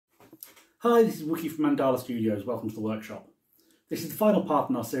Hi, this is Wookie from Mandala Studios. Welcome to the workshop. This is the final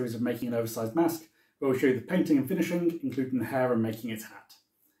part in our series of making an oversized mask, where we'll show you the painting and finishing, including the hair and making its hat.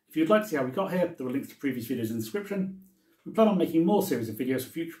 If you'd like to see how we got here, there are links to previous videos in the description. We plan on making more series of videos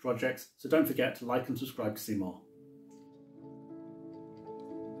for future projects, so don't forget to like and subscribe to see more.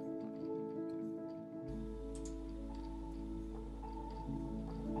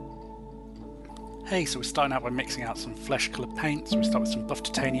 Hey, so we're starting out by mixing out some flesh coloured paint. So we start with some buff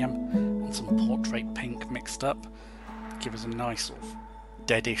titanium and some portrait pink mixed up. Give us a nice sort of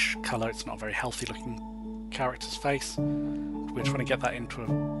deadish colour. It's not a very healthy looking character's face. We're trying to get that into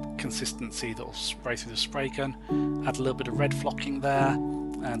a consistency that will spray through the spray gun. Add a little bit of red flocking there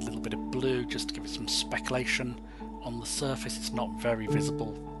and a little bit of blue just to give it some speculation on the surface. It's not very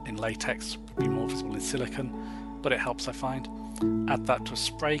visible in latex, it would be more visible in silicone, but it helps, I find. Add that to a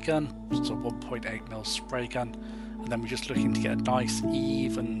spray gun, so a 1.8mm spray gun, and then we're just looking to get a nice,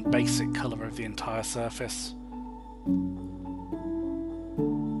 even, basic colour of the entire surface.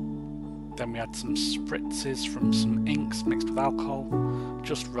 Then we add some spritzes from some inks mixed with alcohol,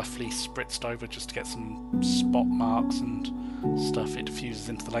 just roughly spritzed over just to get some spot marks and stuff. It diffuses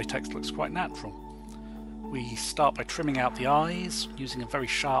into the latex, looks quite natural. We start by trimming out the eyes using a very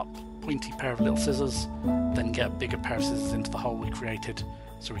sharp, pointy pair of little scissors, then get a bigger pair of scissors into the hole we created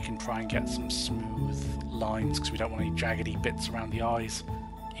so we can try and get some smooth lines because we don't want any jaggedy bits around the eyes,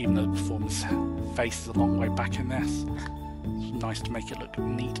 even though the performer's face is a long way back in this. It's nice to make it look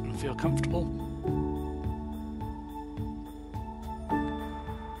neat and feel comfortable.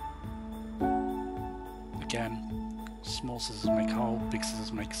 Again, small scissors make a hole, big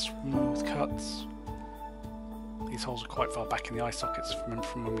scissors make smooth cuts. These holes are quite far back in the eye sockets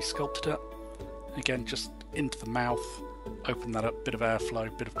from when we sculpted it. Again, just into the mouth, open that up, bit of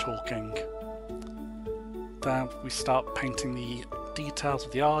airflow, bit of talking. Then we start painting the details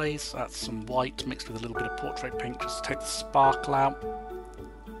of the eyes. That's some white mixed with a little bit of portrait pink just to take the sparkle out.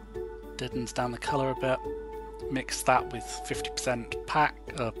 Deadens down the colour a bit. Mix that with 50%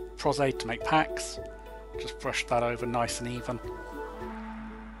 Prosade to make packs. Just brush that over nice and even.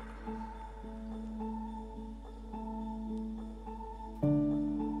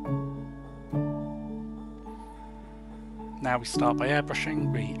 Now we start by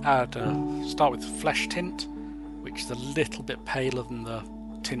airbrushing. We start with flesh tint, which is a little bit paler than the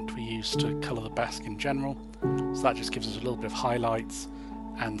tint we use to colour the mask in general. So that just gives us a little bit of highlights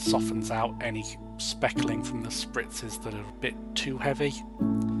and softens out any speckling from the spritzes that are a bit too heavy.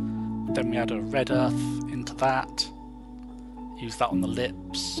 Then we add a red earth into that, use that on the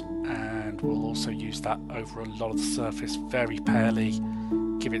lips, and we'll also use that over a lot of the surface very palely,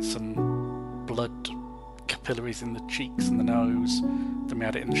 give it some blood capillaries in the cheeks and the nose. Then we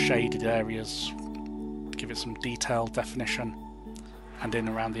add it in the shaded areas, give it some detailed definition, and in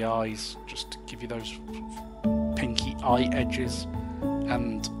around the eyes just to give you those pinky eye edges,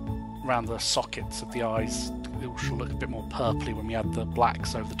 and around the sockets of the eyes it should look a bit more purpley when we add the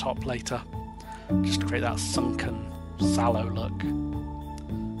blacks over the top later, just to create that sunken, sallow look.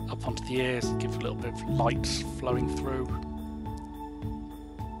 Up onto the ears, give a little bit of light flowing through.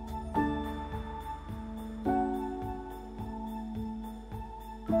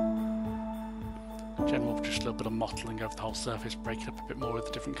 General, just a little bit of mottling over the whole surface, break it up a bit more with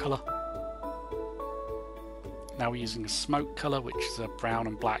a different colour. Now we're using a smoke colour, which is a brown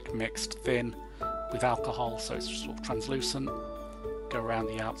and black mixed thin with alcohol, so it's sort of translucent. Go around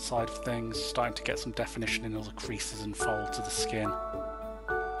the outside of things, starting to get some definition in all the creases and folds of the skin.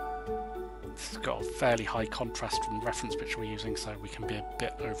 This has got a fairly high contrast from the reference picture we're using, so we can be a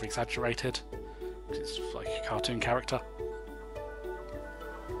bit over exaggerated, because it's like a cartoon character.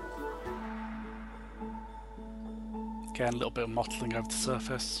 Again, a little bit of mottling over the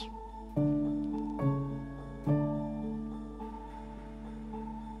surface.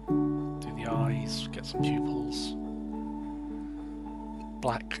 Do the eyes, get some pupils.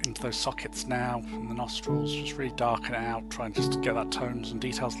 Black into those sockets now, and the nostrils, just really darken it out, trying just to get that tones and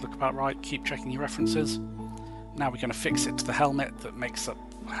details to look about right. Keep checking your references. Now we're going to fix it to the helmet that makes up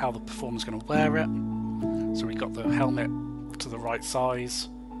how the performer's going to wear it. So we've got the helmet to the right size.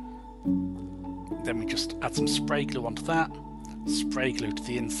 Then we just add some spray glue onto that, spray glue to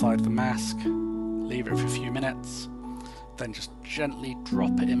the inside of the mask, leave it for a few minutes, then just gently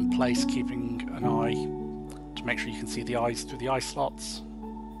drop it in place, keeping an eye to make sure you can see the eyes through the eye slots.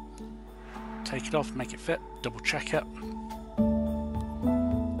 Take it off, make it fit, double check it.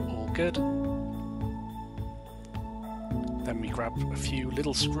 All good. Then we grab a few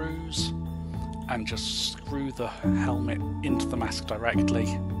little screws and just screw the helmet into the mask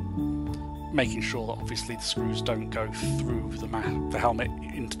directly. making sure that obviously the screws don't go through the helmet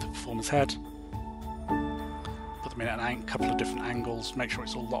into the performer's head. Put them in at a couple of different angles, make sure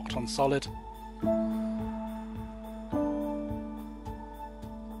it's all locked on solid.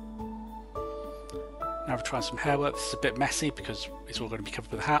 Now we're trying some hairwork. This is a bit messy because it's all going to be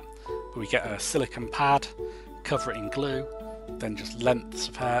covered with a hat, but we get a silicone pad, cover it in glue, then just lengths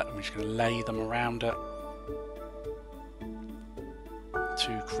of hair, and we're just going to lay them around it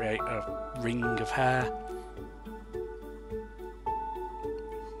to create a ring of hair.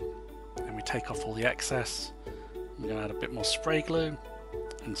 And we take off all the excess. I'm going to add a bit more spray glue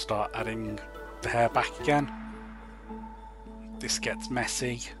and start adding the hair back again. This gets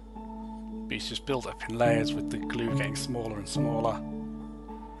messy, but it's just built up in layers with the glue getting smaller and smaller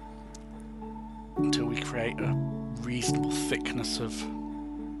until we create a reasonable thickness of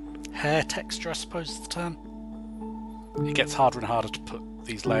hair texture, I suppose is the term. It gets harder and harder to put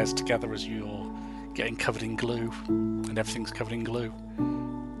these layers together as you're getting covered in glue and everything's covered in glue,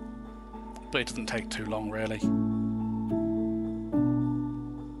 but it doesn't take too long really.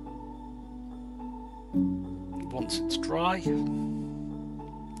 Once it's dry,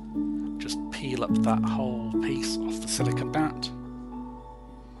 just peel up that whole piece off the silicone mat,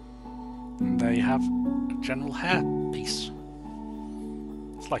 and there you have a general hair piece.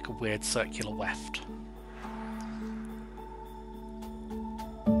 It's like a weird circular weft.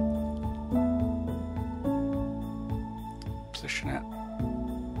 Position it,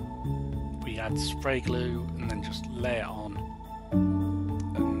 we add spray glue and then just lay it on,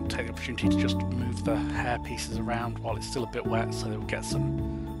 and take the opportunity to just move the hair pieces around while it's still a bit wet so that we'll get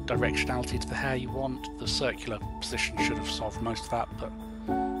some directionality to the hair you want. The circular position should have solved most of that, but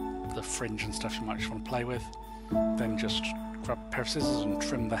the fringe and stuff you might just want to play with. Then just grab a pair of scissors and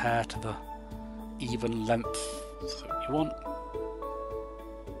trim the hair to the even length that you want.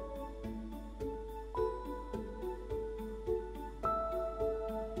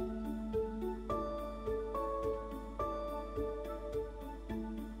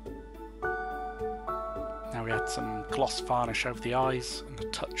 Now we add some gloss varnish over the eyes and a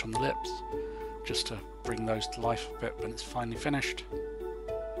touch on the lips, just to bring those to life a bit when it's finally finished.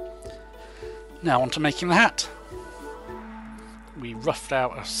 Now on to making the hat. We roughed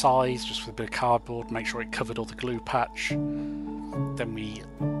out a size just with a bit of cardboard, make sure it covered all the glue patch. Then we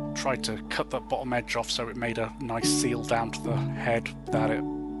tried to cut the bottom edge off so it made a nice seal down to the head without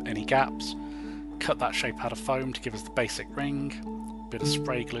any gaps. Cut that shape out of foam to give us the basic ring. Bit of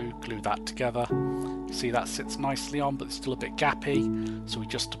spray glue, glue that together. You see that sits nicely on, but it's still a bit gappy, so we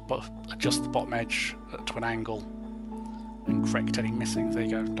just adjust the bottom edge to an angle and correct any missing. There you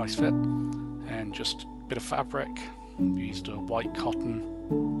go, nice fit. And just a bit of fabric. We used a white cotton,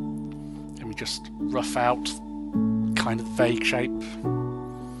 and we just rough out kind of the vague shape,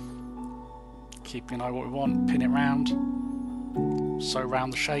 keeping an eye what we want, pin it round, sew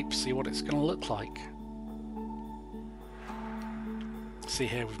round the shape, see what it's going to look like. See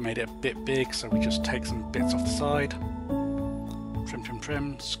here we've made it a bit big, so we just take some bits off the side,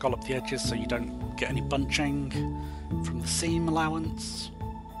 trim, scallop the edges so you don't get any bunching from the seam allowance.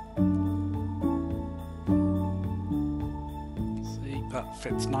 See, that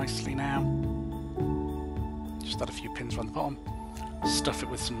fits nicely now. Just add a few pins around the bottom, stuff it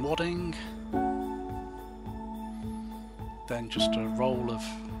with some wadding, then just a roll of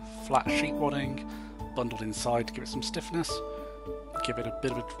flat sheet wadding bundled inside to give it some stiffness. Give it a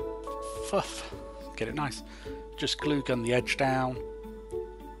bit of a fuff, get it nice. Just glue gun the edge down,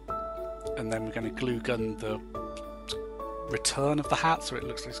 and then we're going to glue gun the return of the hat so it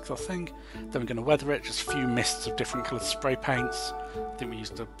looks like a thing. Then we're going to weather it, just a few mists of different coloured spray paints. I think we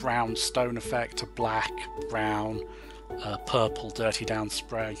used a brown stone effect, a black, brown, purple dirty down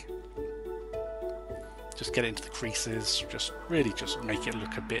spray. Just get it into the creases, just really just make it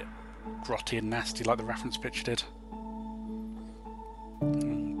look a bit grotty and nasty like the reference picture did.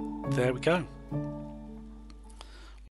 There we go.